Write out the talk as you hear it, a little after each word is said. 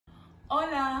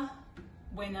Hola,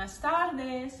 buenas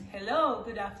tardes, hello,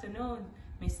 good afternoon,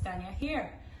 Miss Tanya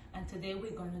here. And today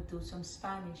we're going to do some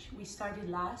Spanish. We started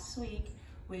last week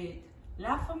with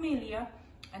La Familia,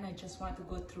 and I just want to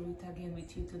go through it again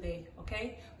with you today,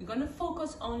 okay? We're going to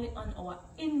focus only on our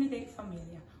immediate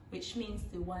familia, which means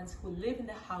the ones who live in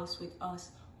the house with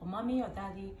us, or mommy or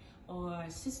daddy, or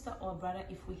sister or brother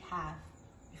if we have.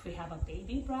 If we have a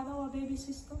baby brother or baby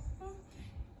sister,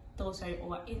 those are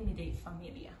our immediate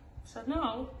familia. So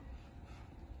now,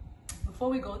 before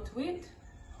we go to it,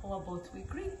 how about we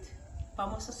greet?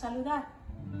 Vamos a saludar.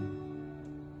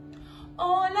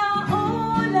 Hola,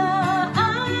 hola,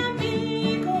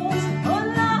 amigos.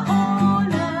 Hola,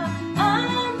 hola,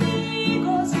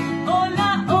 amigos.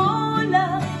 Hola,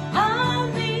 hola,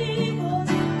 amigos.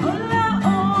 Hola,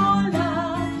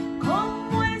 hola,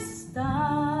 ¿cómo estás?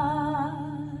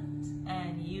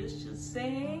 And you should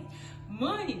say,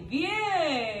 muy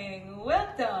bien.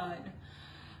 Well done.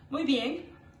 Muy bien.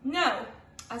 Now,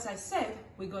 as I said,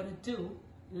 we're going to do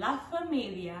La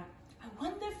Familia. I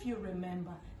wonder if you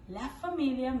remember, La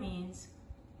Familia means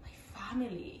my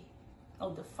family,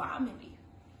 or the family.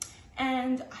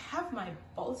 And I have my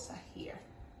bolsa here.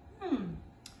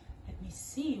 Let me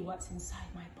see what's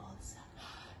inside my bolsa.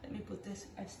 Let me put this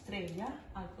estrella.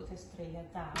 I'll put estrella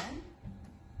down.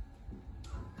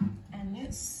 And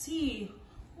let's see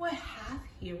what I have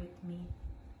here with me.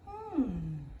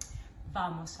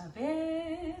 Vamos a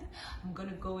ver. I'm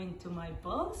gonna go into my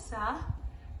bolsa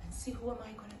and see who am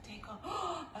I gonna take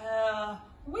off.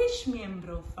 Which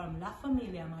miembro from La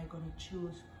Familia am I gonna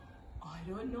choose? I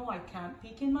don't know. I can't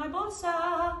peek in my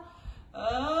bolsa.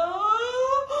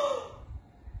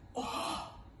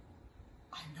 Oh,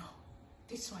 I know.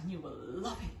 This one you will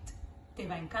love it. Te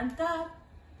va a encantar.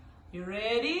 You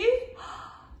ready?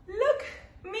 Look,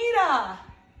 mira.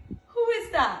 Who is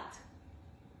that?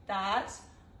 That's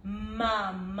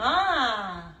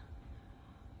Mama.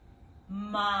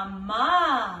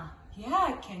 Mama.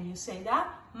 Yeah, can you say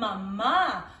that?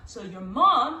 Mama. So your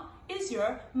mom is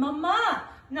your mama.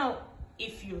 Now,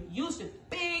 if you use the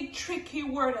big tricky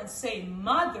word and say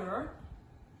mother,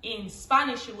 in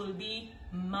Spanish it will be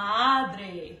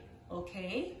madre.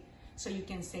 Okay? So you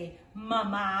can say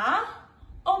mama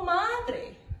or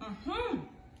madre.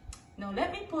 Now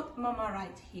let me put mama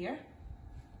right here.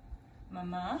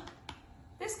 Mama.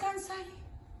 Descansa ahí.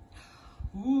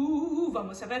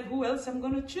 Vamos a ver who else I'm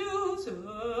gonna choose.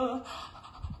 Vamos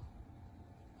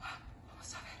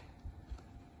a ver.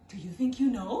 Do you think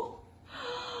you know?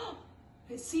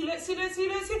 Let's see, let's see, let's see,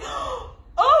 let's see.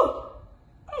 Oh!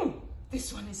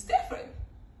 This one is different.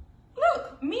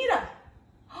 Look, mira.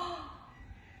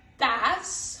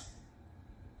 That's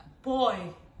a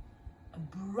boy, a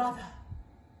brother.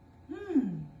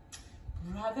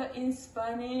 Brother in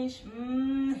Spanish.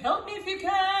 Help me if you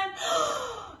can.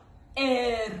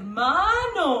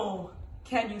 Hermano.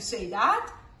 Can you say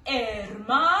that?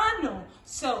 Hermano.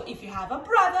 So if you have a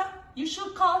brother, you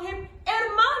should call him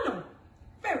hermano.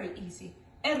 Very easy.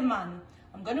 Hermano.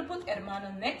 I'm going to put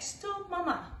hermano next to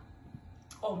mama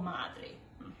or madre.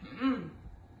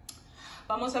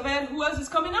 Vamos a ver who else is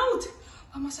coming out.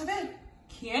 Vamos a ver.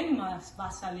 ¿Quién más va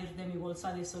a salir de mi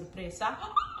bolsa de sorpresa?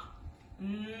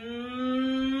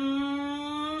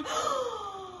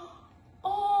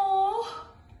 Oh,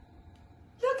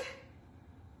 look,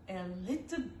 a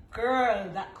little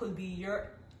girl that could be your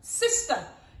sister.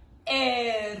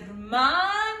 Hermana.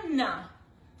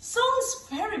 Sounds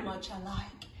very much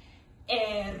alike.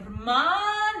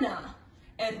 Hermana.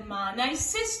 Hermana is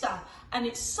sister. And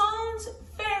it sounds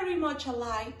very much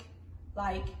alike,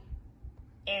 like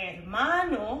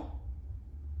hermano,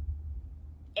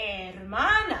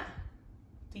 hermana.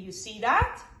 Do you see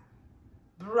that?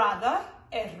 Brother,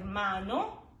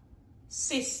 hermano,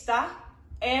 sister,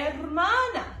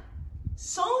 hermana.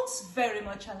 Sounds very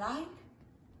much alike,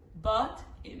 but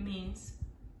it means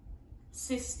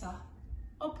sister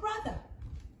or brother.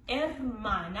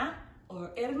 Hermana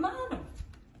or hermano.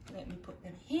 Let me put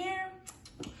them here.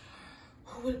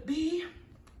 Who will be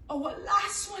our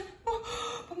last one?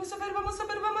 Vamos a ver, vamos a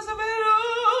ver, vamos a ver.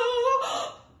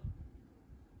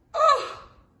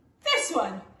 This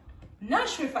one. Not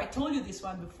sure if I told you this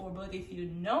one before, but if you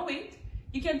know it,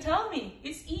 you can tell me.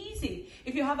 It's easy.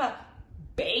 If you have a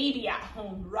baby at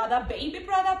home, rather baby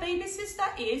brother, baby sister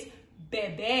is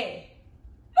bebé.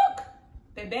 Look,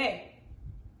 bebé.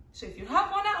 So if you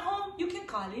have one at home, you can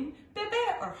call him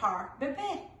bebé or her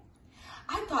bebé.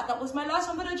 I thought that was my last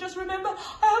one, but I just remember I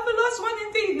have the last one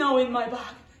indeed now in my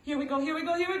bag. Here we go, here we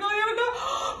go, here we go, here we go.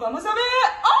 Vamos a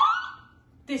ver. Oh!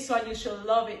 This one, you should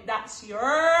love it. That's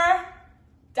your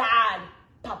dad,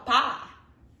 papa.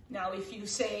 Now, if you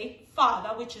say father,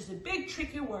 which is a big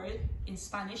tricky word in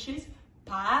Spanish, is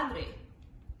padre.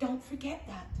 Don't forget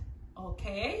that,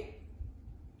 okay?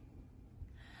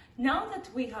 Now that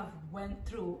we have went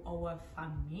through our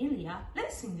familia,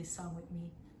 let's sing this song with me.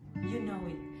 You know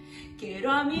it. Quiero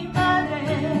a mi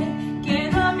padre,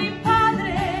 quiero a mi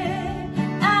padre.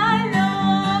 I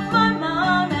love my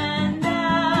mom and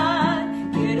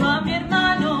dad. Quiero a mi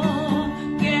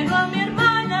hermano, quiero a mi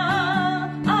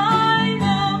hermana. I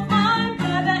love my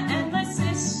brother and my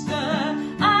sister.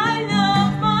 I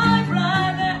love my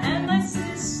brother and my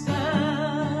sister.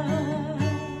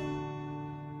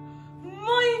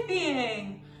 Muy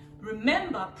bien.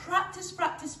 Remember, practice,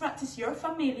 practice, practice your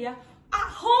familia at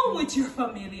home with your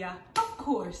familia, of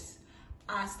course.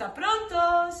 Hasta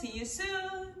pronto. See you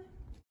soon.